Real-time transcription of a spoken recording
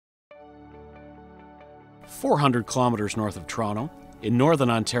400 kilometers north of Toronto, in Northern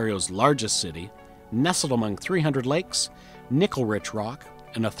Ontario's largest city, nestled among 300 lakes, nickel-rich rock,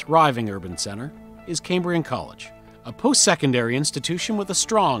 and a thriving urban centre, is Cambrian College, a post-secondary institution with a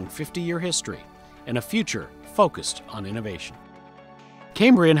strong 50-year history and a future focused on innovation.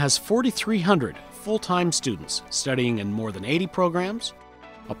 Cambrian has 4,300 full-time students studying in more than 80 programs,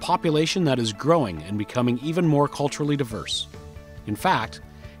 a population that is growing and becoming even more culturally diverse. In fact,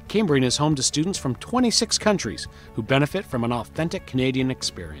 Cambrian is home to students from 26 countries who benefit from an authentic Canadian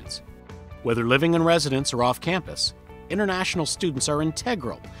experience. Whether living in residence or off campus, international students are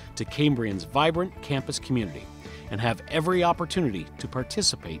integral to Cambrian's vibrant campus community and have every opportunity to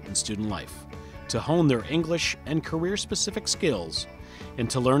participate in student life, to hone their English and career-specific skills, and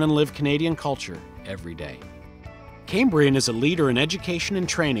to learn and live Canadian culture every day. Cambrian is a leader in education and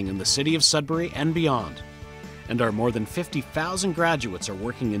training in the city of Sudbury and beyond, and our more than 50,000 graduates are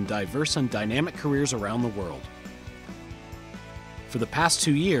working in diverse and dynamic careers around the world. For the past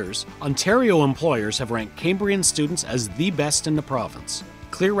 2 years, Ontario employers have ranked Cambrian students as the best in the province,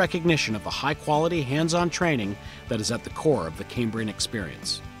 clear recognition of the high-quality, hands-on training that is at the core of the Cambrian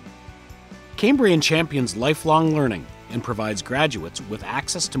experience. Cambrian champions lifelong learning and provides graduates with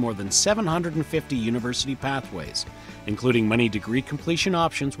access to more than 750 university pathways, including many degree completion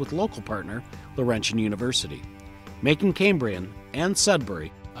options with local partner Laurentian University, making Cambrian and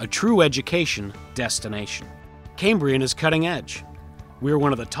Sudbury a true education destination. Cambrian is cutting edge. We are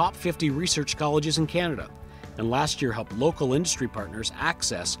one of the top 50 research colleges in Canada, and last year helped local industry partners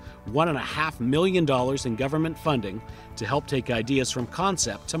access $1.5 million in government funding to help take ideas from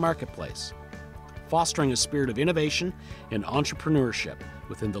concept to marketplace, fostering a spirit of innovation and entrepreneurship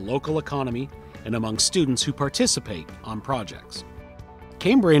within the local economy and among students who participate on projects.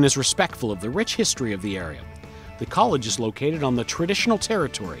 Cambrian is respectful of the rich history of the area. The college is located on the traditional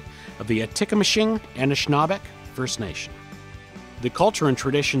territory of the Atikameksheng Anishinaabeg First Nation. The culture and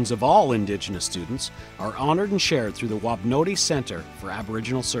traditions of all Indigenous students are honored and shared through the Wabnoti Centre for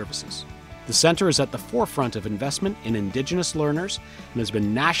Aboriginal Services. The centre is at the forefront of investment in Indigenous learners and has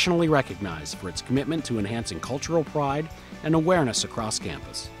been nationally recognized for its commitment to enhancing cultural pride and awareness across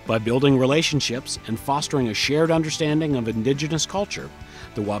campus. By building relationships and fostering a shared understanding of Indigenous culture,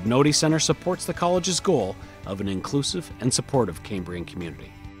 the Wabnoti Centre supports the college's goal of an inclusive and supportive Cambrian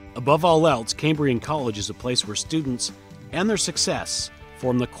community. Above all else, Cambrian College is a place where students and their success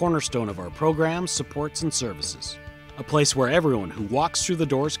form the cornerstone of our programs, supports, and services. A place where everyone who walks through the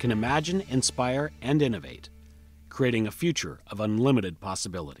doors can imagine, inspire, and innovate, creating a future of unlimited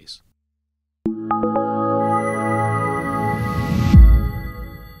possibilities.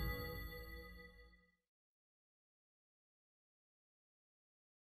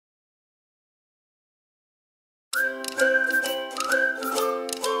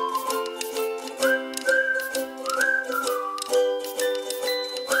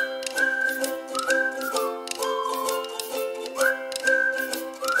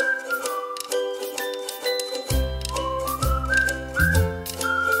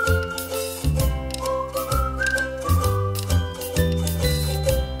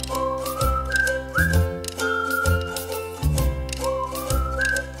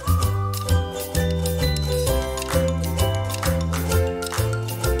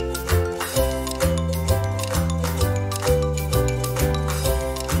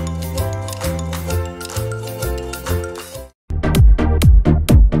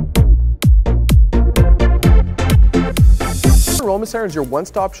 Enrollment Center is your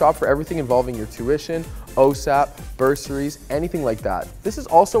one-stop shop for everything involving your tuition, OSAP, bursaries, anything like that. This is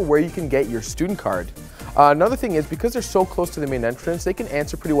also where you can get your student card. Another thing is, because they're so close to the main entrance, they can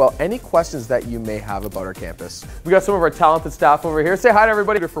answer pretty well any questions that you may have about our campus. We got some of our talented staff over here. Say hi to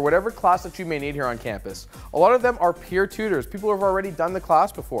everybody for whatever class that you may need here on campus. A lot of them are peer tutors, people who have already done the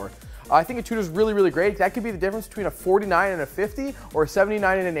class before. I think a tutor is really, really great. That could be the difference between a 49 and a 50 or a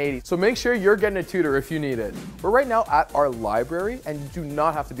 79 and an 80. So make sure you're getting a tutor if you need it. We're right now at our library, and you do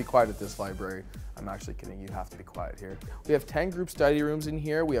not have to be quiet at this library. I'm actually kidding, you have to be quiet here. We have 10 group study rooms in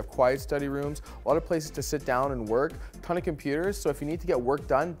here. We have quiet study rooms, a lot of places to sit down and work, a ton of computers. So if you need to get work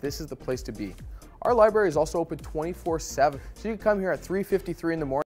done, this is the place to be. Our library is also open 24/7. So you can come here at 3:53 in the morning